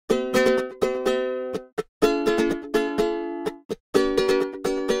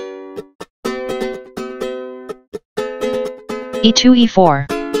e2 e4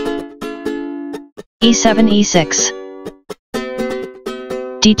 e7 e6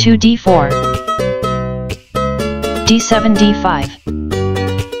 d2 d4 d7 d5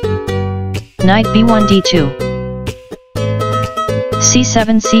 knight b1 d2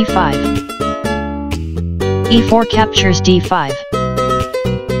 c7 c5 e4 captures d5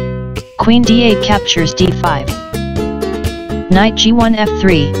 queen d8 captures d5 knight g1 f3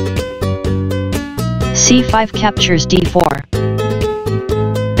 c5 captures d4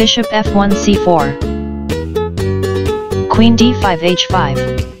 bishop f1 c4 queen d5 h5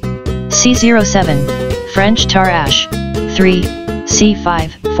 c07 French Tarrasch 3 c5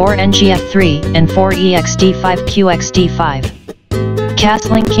 4 ngf3 and 4 exd5 qxd5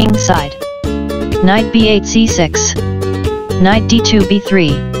 castling king side knight b8 c6 knight d2 b3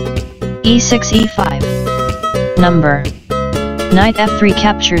 e6 e5 number knight f3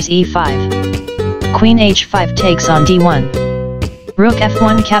 captures e5 queen h5 takes on d1 rook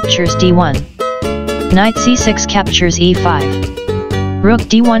f1 captures d1 knight c6 captures e5 rook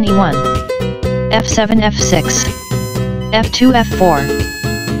d1 e1 f7 f6 f2 f4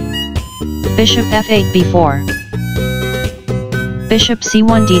 bishop f8 b4 bishop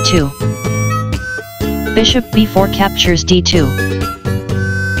c1 d2 bishop b4 captures d2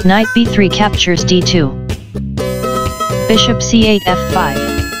 knight b3 captures d2 bishop c8 f5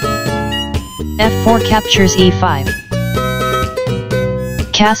 f4 captures e5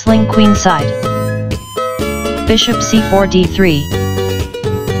 castling queen side bishop c4 d3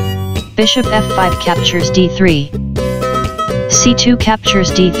 bishop f5 captures d3 c2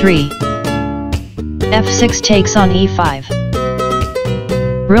 captures d3 f6 takes on e5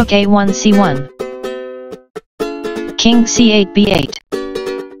 rook a1 c1 king c8 b8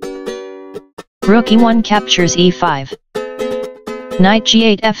 rook e1 captures e5 knight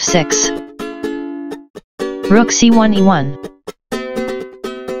g8 f6 rook c1 e1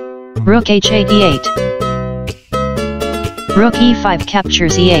 rook h8 e8 rook e5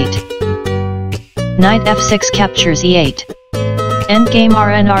 captures e8 knight f6 captures e8 endgame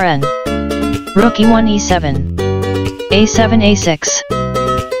rn rook e1 e7 a7 a6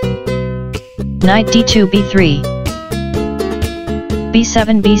 knight d2 b3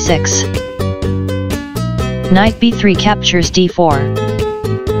 b7 b6 knight b3 captures d4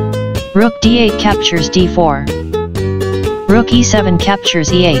 rook d8 captures d4 rook e7 captures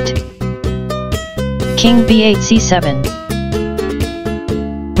e8 king b8 c7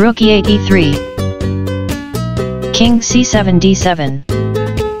 rook e8 e3 king c7 d7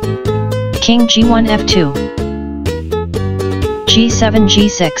 king g1 f2 g7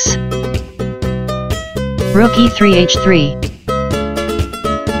 g6 rook e3 h3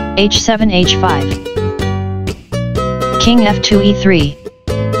 h7 h5 king f2 e3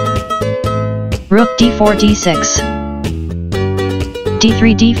 rook d4 d6 d3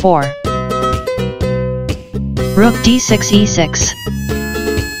 d4 rook d6 e6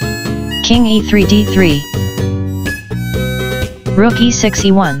 king e3 d3 rook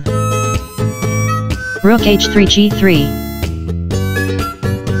e6 e1 rook h3 g3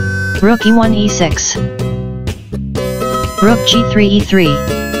 rook e1 e6 rook g3 e3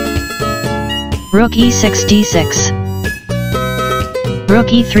 rook e6 d6 rook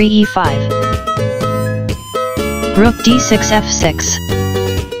e3 e5 rook d6 f6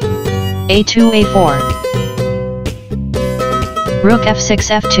 a2 a4 rook f6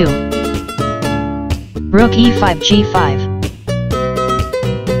 f2 rook e5 g5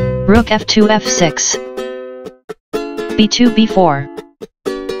 rook f2 f6 b2 b4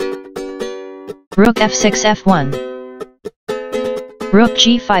 rook f6 f1 rook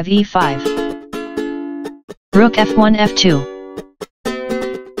g5 e5 rook f1 f2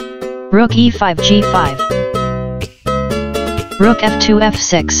 rook e5 g5 rook f2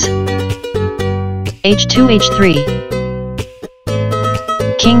 f6 h2 h3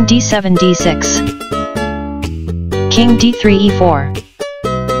 king d7 d6 king d3 e4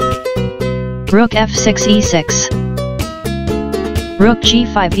 rook f6 e6 rook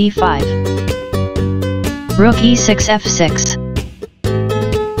g5 e5 rook e6 f6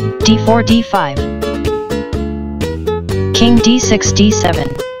 d4 d5 king d6 d7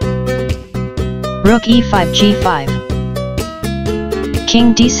 rook e5 g5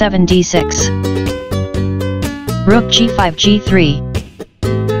 king d7 d6 rook g5 g3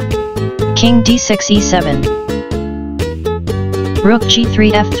 king d6 e7 rook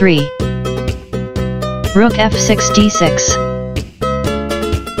g3 f3 rook f6 d6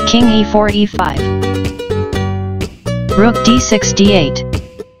 king e4 e5 rook d6 d8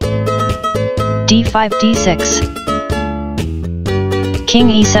 d5 d6 king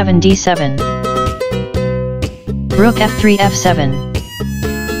e7 d7 Rook f3 f7.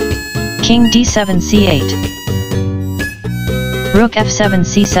 King d7 c8. Rook f7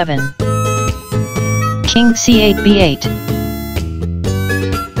 c7. King c8 b8.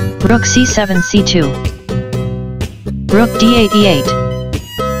 Rook c7 c2. Rook d8 e8.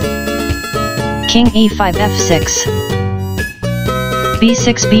 King e5 f6.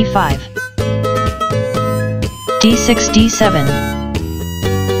 b6 b5. d6 d7.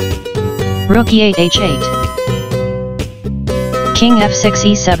 Rook e8 h8. King f6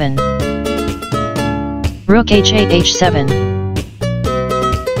 e7. Rook h8 h7.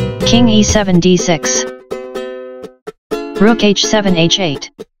 King e7 d6. Rook h7 h8.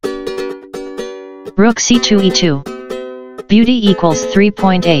 Rook c2 e2. Beauty equals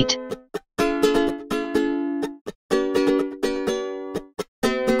 3.8.